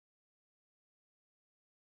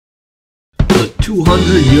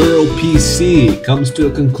€200 PC comes to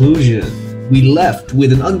a conclusion. We left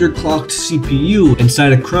with an underclocked CPU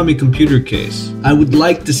inside a crummy computer case. I would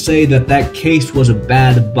like to say that that case was a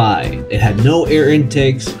bad buy. It had no air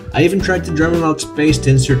intakes. I even tried to drum out space to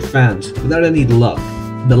insert fans without any luck.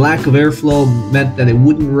 The lack of airflow meant that it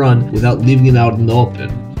wouldn't run without leaving it out in the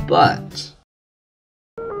open. But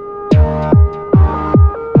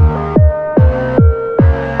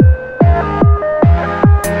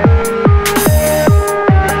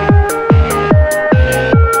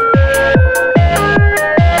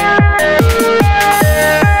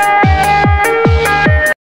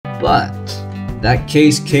that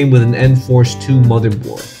case came with an Enforce 2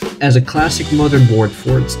 motherboard. As a classic motherboard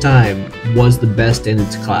for its time, was the best in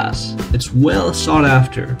its class. It's well sought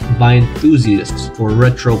after by enthusiasts for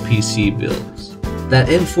retro PC builds. That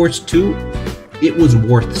Enforce 2, it was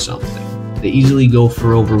worth something. They easily go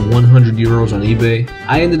for over €100 on eBay.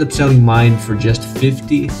 I ended up selling mine for just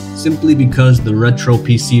 50, simply because the retro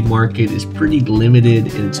PC market is pretty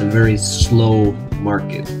limited and it's a very slow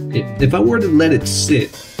market. If I were to let it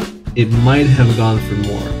sit, it might have gone for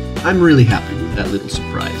more. I'm really happy with that little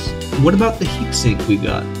surprise. What about the heatsink we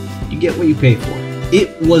got? You get what you pay for.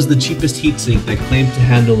 It was the cheapest heatsink that claimed to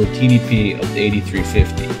handle the TDP of the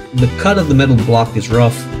 8350. The cut of the metal block is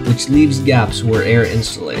rough, which leaves gaps where air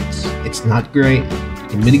insulates. It's not great. You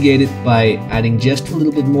can mitigate it by adding just a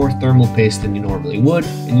little bit more thermal paste than you normally would.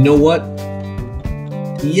 And you know what?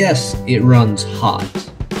 Yes, it runs hot.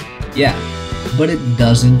 Yeah, but it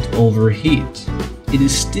doesn't overheat. It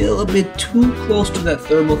is still a bit too close to that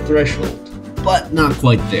thermal threshold, but not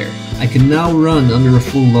quite there. I can now run under a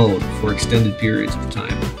full load for extended periods of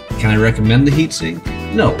time. Can I recommend the heatsink?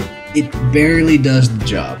 No, it barely does the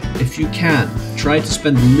job. If you can, try to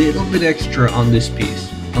spend a little bit extra on this piece,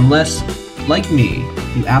 unless, like me,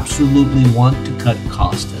 you absolutely want to cut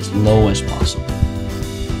cost as low as possible.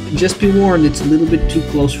 Just be warned, it's a little bit too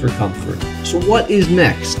close for comfort. So what is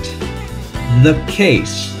next? The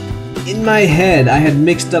case. In my head, I had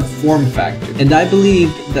mixed up form factor, and I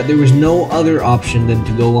believed that there was no other option than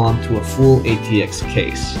to go on to a full ATX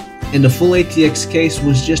case. And a full ATX case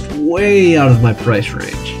was just way out of my price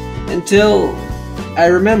range. Until I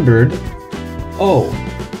remembered, oh,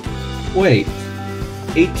 wait,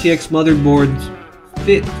 ATX motherboards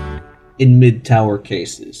fit in mid-tower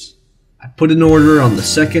cases. I put an order on the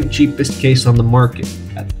second cheapest case on the market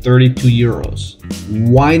at €32.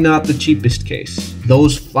 Why not the cheapest case?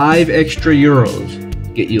 Those 5 extra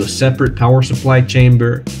euros get you a separate power supply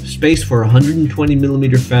chamber, space for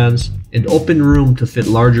 120mm fans, and open room to fit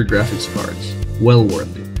larger graphics cards. Well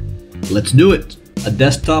worth it. Let's do it! A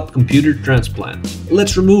desktop computer transplant.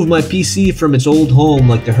 Let's remove my PC from its old home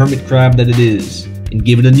like the hermit crab that it is, and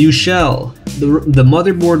give it a new shell. The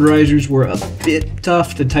motherboard risers were a bit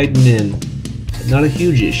tough to tighten in, but not a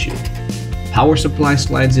huge issue. Power supply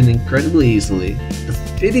slides in incredibly easily. The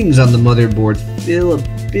fittings on the motherboard feel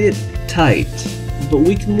a bit tight, but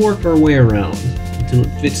we can work our way around until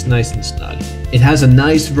it fits nice and snug. It has a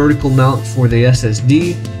nice vertical mount for the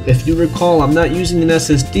SSD. If you recall, I'm not using an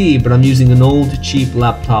SSD, but I'm using an old cheap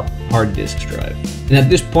laptop hard disk drive. And at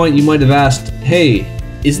this point you might have asked, hey,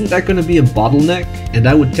 isn't that going to be a bottleneck? And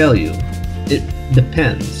I would tell you, it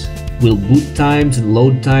depends. Will boot times and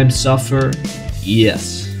load times suffer?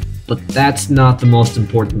 Yes. But that's not the most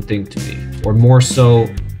important thing to me. Or more so,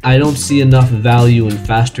 I don't see enough value in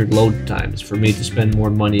faster load times for me to spend more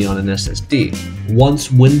money on an SSD.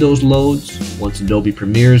 Once Windows loads, once Adobe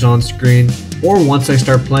Premiere is on screen, or once I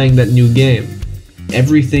start playing that new game,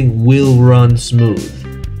 everything will run smooth.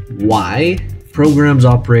 Why? Programs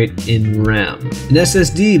operate in RAM. An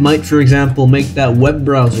SSD might, for example, make that web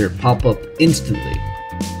browser pop up instantly,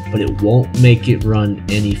 but it won't make it run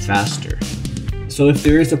any faster. So if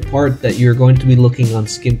there is a part that you're going to be looking on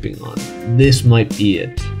skimping on, this might be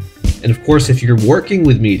it. And of course, if you're working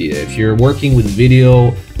with media, if you're working with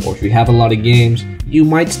video, or if you have a lot of games, you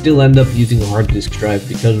might still end up using a hard disk drive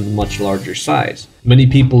because of the much larger size. Many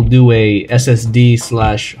people do a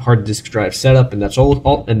SSD/hard disk drive setup, and that's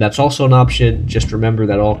also an option. Just remember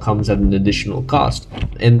that all comes at an additional cost.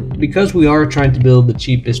 And because we are trying to build the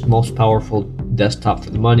cheapest, most powerful desktop for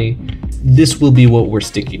the money, this will be what we're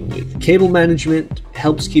sticking with. Cable management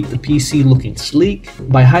helps keep the PC looking sleek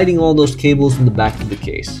by hiding all those cables in the back of the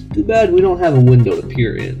case. Too bad we don't have a window to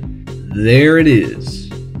peer in. There it is.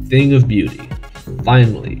 Thing of beauty.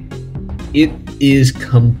 Finally, it is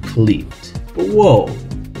complete. But whoa,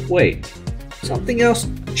 wait, something else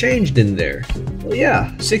changed in there. Well,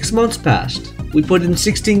 yeah, 6 months passed. We put in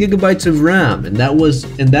 16 gigabytes of RAM, and that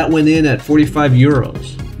went in at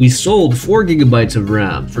 €45. We sold 4 gigabytes of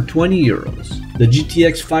RAM for 20 euros. The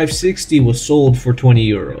GTX 560 was sold for 20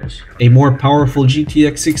 euros. A more powerful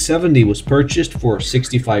GTX 670 was purchased for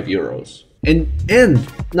 65 euros. And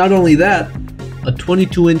not only that, a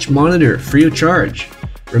 22-inch monitor free of charge.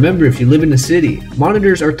 Remember, if you live in a city,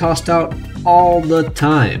 monitors are tossed out all the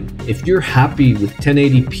time. If you're happy with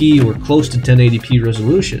 1080p or close to 1080p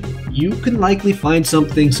resolution, you can likely find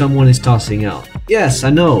something someone is tossing out. Yes, I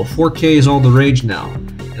know, 4K is all the rage now,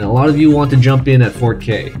 and a lot of you want to jump in at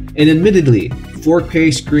 4K. And admittedly,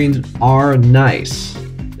 4K screens are nice,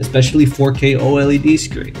 especially 4K OLED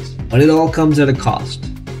screens, but it all comes at a cost.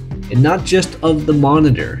 And not just of the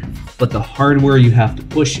monitor, but the hardware you have to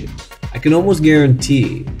push it. I can almost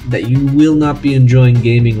guarantee that you will not be enjoying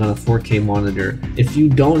gaming on a 4K monitor if you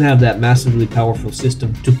don't have that massively powerful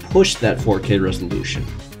system to push that 4K resolution.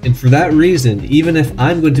 And for that reason, even if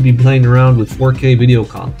I'm going to be playing around with 4K video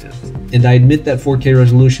content, and I admit that 4K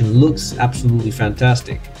resolution looks absolutely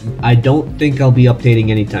fantastic, I don't think I'll be updating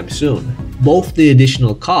anytime soon. Both the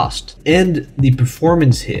additional cost and the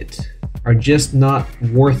performance hit are just not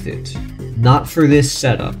worth it. Not for this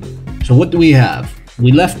setup. So what do we have?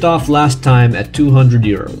 We left off last time at 200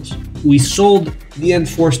 euros. We sold the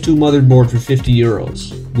Enforce 2 motherboard for 50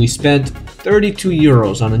 euros. We spent 32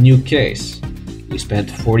 euros on a new case. We spent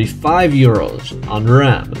 45 euros on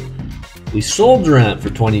RAM. We sold RAM for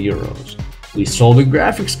 20 euros. We sold a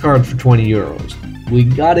graphics card for 20 euros. We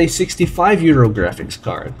got a 65 euro graphics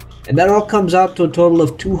card. And that all comes out to a total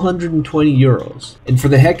of 220 euros. And for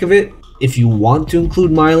the heck of it, if you want to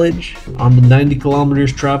include mileage on the 90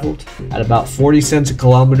 kilometers traveled, at about 40 cents a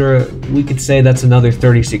kilometer, we could say that's another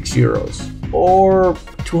 36 euros. Or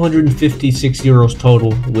 256 euros total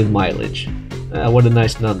with mileage. What a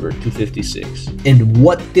nice number, 256. And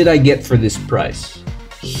what did I get for this price?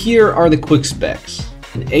 Here are the quick specs.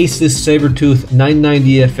 An Asus Sabertooth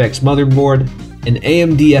 990FX motherboard, an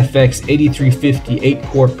AMD FX 8350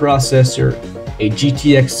 8-core processor, a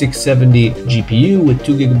GTX 670 GPU with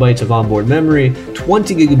 2 GB of onboard memory,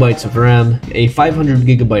 20 GB of RAM, a 500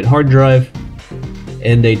 GB hard drive,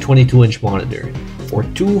 and a 22-inch monitor for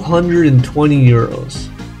 220 euros.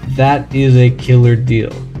 That is a killer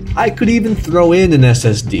deal. I could even throw in an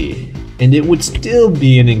SSD, and it would still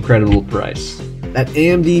be an incredible price. That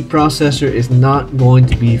AMD processor is not going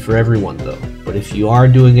to be for everyone though, but if you are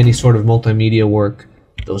doing any sort of multimedia work,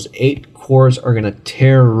 those 8 cores are going to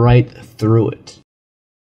tear right through it.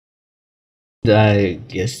 I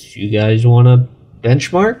guess you guys want to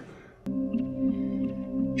benchmark?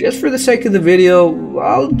 Just for the sake of the video,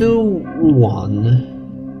 I'll do one.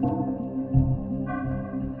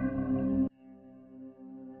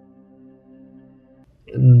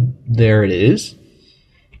 And there it is.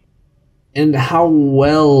 And how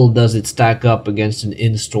well does it stack up against an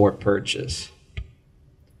in-store purchase?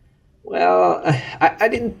 Well, I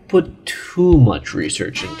didn't put too much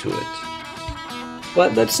research into it.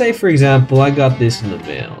 But let's say, for example, I got this in the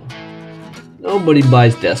mail. Nobody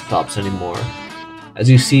buys desktops anymore. As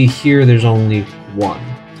you see here, there's only one.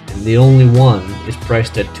 And the only one is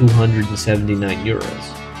priced at 279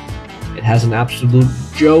 euros. It has an absolute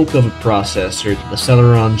joke of a processor, the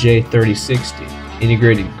Celeron J3060,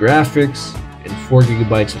 integrated graphics, and 4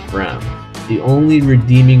 GB of RAM. The only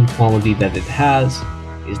redeeming quality that it has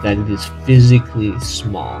is that it is physically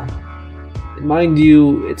small. And mind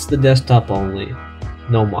you, it's the desktop only,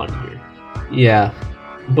 no monitor. Yeah,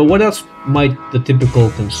 but what else might the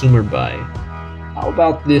typical consumer buy? How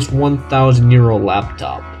about this 1,000 euro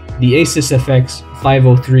laptop, the Asus FX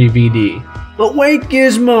 503 VD? But wait,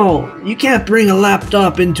 Gizmo! You can't bring a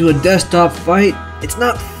laptop into a desktop fight. It's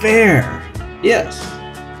not fair. Yes,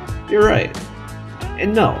 you're right.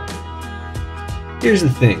 And no. Here's the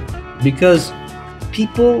thing, because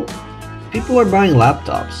people are buying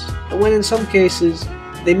laptops, and when in some cases,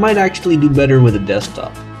 they might actually do better with a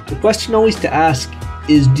desktop. The question always to ask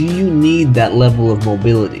is, do you need that level of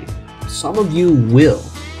mobility? Some of you will.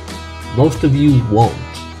 Most of you won't.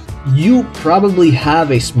 You probably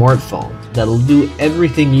have a smartphone that'll do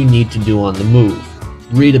everything you need to do on the move.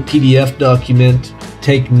 Read a PDF document,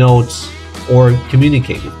 take notes, or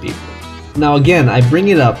communicate with people. Now again, I bring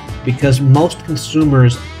it up because most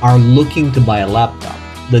consumers are looking to buy a laptop.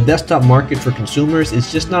 The desktop market for consumers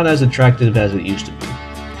is just not as attractive as it used to be.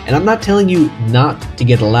 And I'm not telling you not to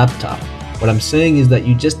get a laptop. What I'm saying is that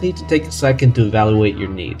you just need to take a second to evaluate your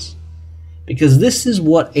needs. Because this is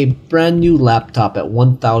what a brand new laptop at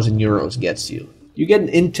 1,000 euros gets you. You get an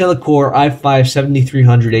Intel Core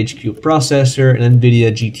i5-7300HQ processor, an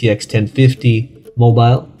NVIDIA GTX 1050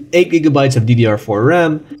 mobile, 8 GB of DDR4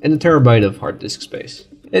 RAM, and a terabyte of hard disk space.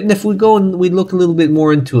 And if we go and we look a little bit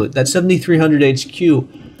more into it, that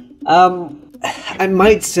 7300HQ, I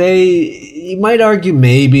might say, you might argue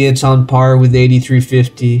maybe it's on par with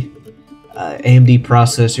 8350. AMD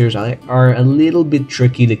processors are a little bit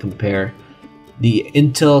tricky to compare. The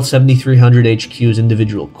Intel 7300 HQ's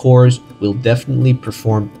individual cores will definitely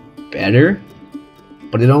perform better,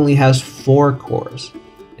 but it only has 4 cores,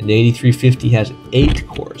 and the 8350 has 8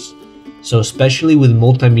 cores. So especially with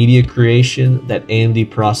multimedia creation, that AMD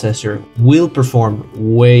processor will perform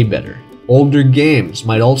way better. Older games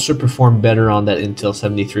might also perform better on that Intel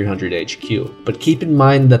 7300 HQ, but keep in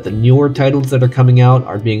mind that the newer titles that are coming out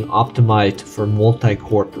are being optimized for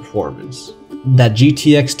multi-core performance. That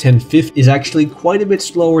GTX 1050 is actually quite a bit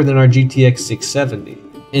slower than our GTX 670.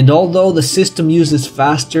 And although the system uses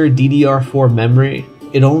faster DDR4 memory,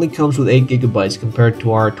 it only comes with 8GB compared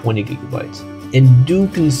to our 20GB. And do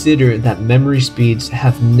consider that memory speeds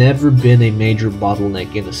have never been a major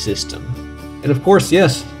bottleneck in a system. And of course,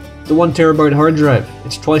 yes, the 1TB hard drive,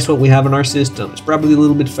 it's twice what we have in our system. It's probably a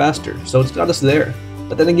little bit faster, so it's got us there.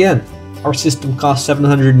 But then again, our system costs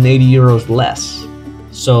 780 euros less.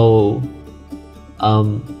 So,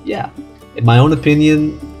 yeah, in my own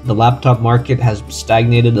opinion, the laptop market has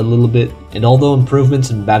stagnated a little bit, and although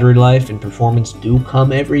improvements in battery life and performance do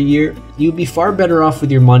come every year, you'd be far better off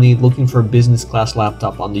with your money looking for a business class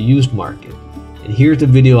laptop on the used market. And here's the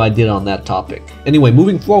video I did on that topic. Anyway,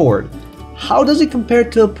 moving forward, how does it compare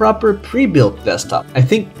to a proper pre-built desktop? I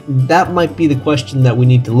think that might be the question that we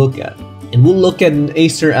need to look at. And we'll look at an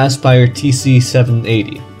Acer Aspire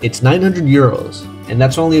TC780. It's 900 euros, and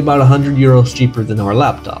that's only about 100 euros cheaper than our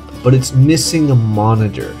laptop, but it's missing a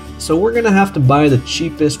monitor. So we're gonna have to buy the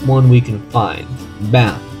cheapest one we can find.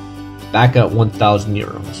 Bam, back at 1,000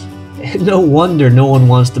 euros. And no wonder no one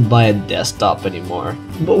wants to buy a desktop anymore.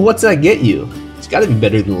 But what's that get you? It's gotta be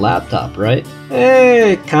better than a laptop, right?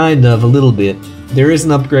 Kind of, a little bit. There is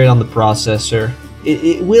an upgrade on the processor.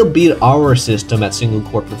 It will beat our system at single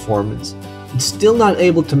core performance. It's still not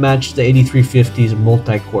able to match the 8350's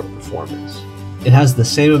multi-core performance. It has the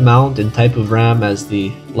same amount and type of RAM as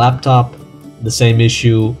the laptop, the same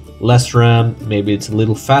issue, less RAM, maybe it's a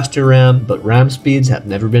little faster RAM, but RAM speeds have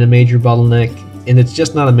never been a major bottleneck, and it's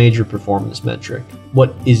just not a major performance metric.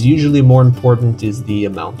 What is usually more important is the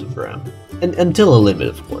amount of RAM. And until a limit,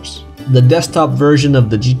 of course. The desktop version of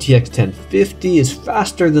the GTX 1050 is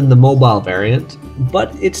faster than the mobile variant,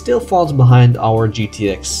 but it still falls behind our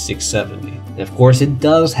GTX 670. And of course, it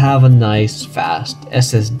does have a nice, fast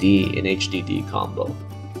SSD and HDD combo,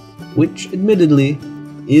 which admittedly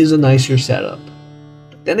is a nicer setup.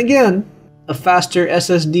 But then again, a faster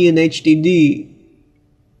SSD and HDD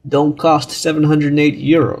don't cost 780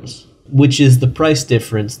 euros, which is the price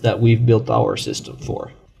difference that we've built our system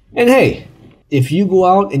for. And hey, if you go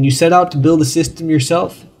out and you set out to build a system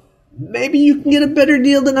yourself, maybe you can get a better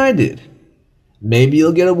deal than I did. Maybe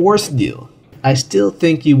you'll get a worse deal. I still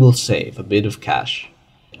think you will save a bit of cash.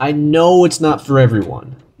 I know it's not for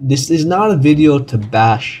everyone. This is not a video to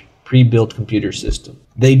bash pre-built computer systems.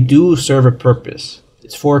 They do serve a purpose.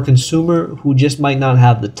 It's for a consumer who just might not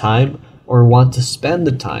have the time or want to spend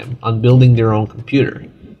the time on building their own computer.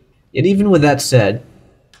 Yet even with that said,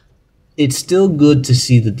 it's still good to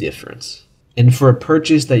see the difference. And for a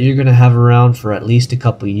purchase that you're going to have around for at least a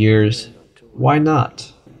couple years, why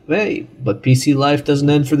not? Hey, but PC life doesn't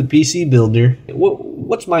end for the PC builder.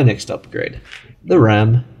 What's my next upgrade? The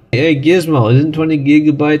RAM. Hey Gizmo, isn't 20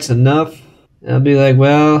 gigabytes enough? And I'll be like,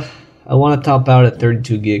 well, I want to top out at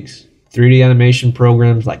 32 gigs. 3D animation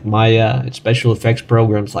programs like Maya and special effects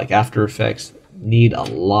programs like After Effects need a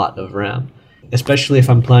lot of RAM, especially if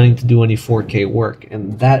I'm planning to do any 4K work,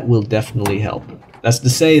 and that will definitely help. That's to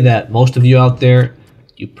say that most of you out there,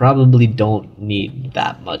 you probably don't need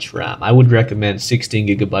that much RAM. I would recommend 16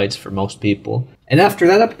 gigabytes for most people. And after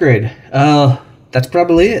that upgrade, that's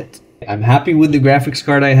probably it. I'm happy with the graphics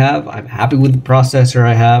card I have. I'm happy with the processor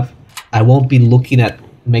I have. I won't be looking at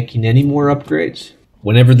making any more upgrades.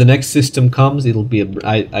 Whenever the next system comes, it'll be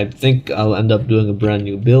I think I'll end up doing a brand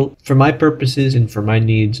new build. For my purposes and for my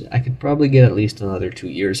needs, I could probably get at least another 2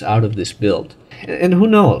 years out of this build. And who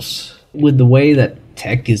knows? With the way that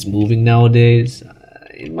tech is moving nowadays,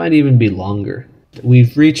 it might even be longer.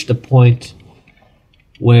 We've reached a point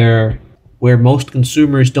where most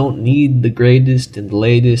consumers don't need the greatest and the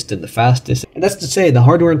latest and the fastest. And that's to say, the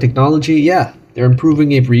hardware and technology, yeah, they're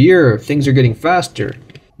improving every year. Things are getting faster.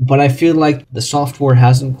 But I feel like the software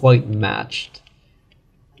hasn't quite matched.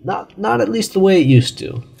 Not at least the way it used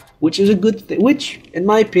to. Which is a good thing. Which, in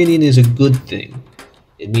my opinion, is a good thing.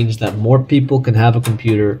 It means that more people can have a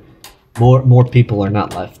computer. More people are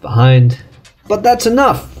not left behind. But that's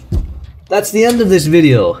enough. That's the end of this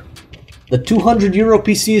video. The 200 euro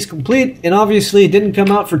PC is complete, and obviously it didn't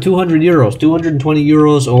come out for 200 euros, 220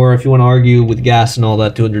 euros, or if you want to argue with gas and all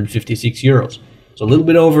that, 256 euros. So a little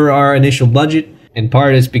bit over our initial budget, and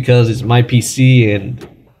part is because it's my PC and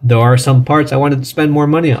there are some parts I wanted to spend more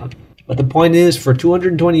money on. But the point is, for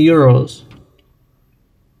 220 euros,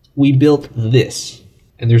 we built this,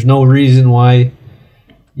 and there's no reason why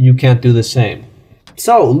you can't do the same.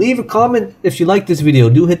 So leave a comment if you like this video.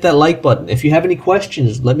 Do hit that like button. If you have any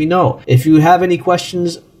questions, let me know. If you have any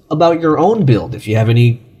questions about your own build, if you have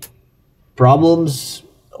any problems,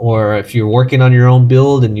 or if you're working on your own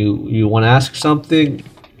build and you want to ask something,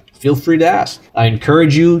 feel free to ask. I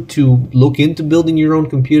encourage you to look into building your own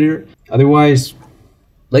computer. Otherwise,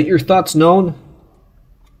 let your thoughts known.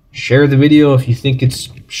 Share the video if you think it's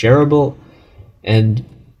shareable. And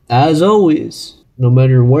as always, no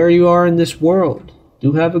matter where you are in this world,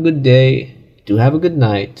 do have a good day, do have a good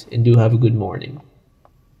night, and do have a good morning.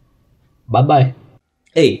 Bye-bye.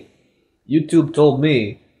 Hey, YouTube told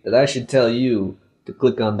me that I should tell you to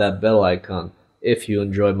click on that bell icon if you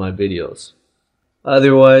enjoy my videos.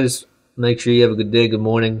 Otherwise, make sure you have a good day, good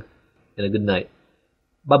morning, and a good night.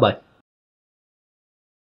 Bye-bye.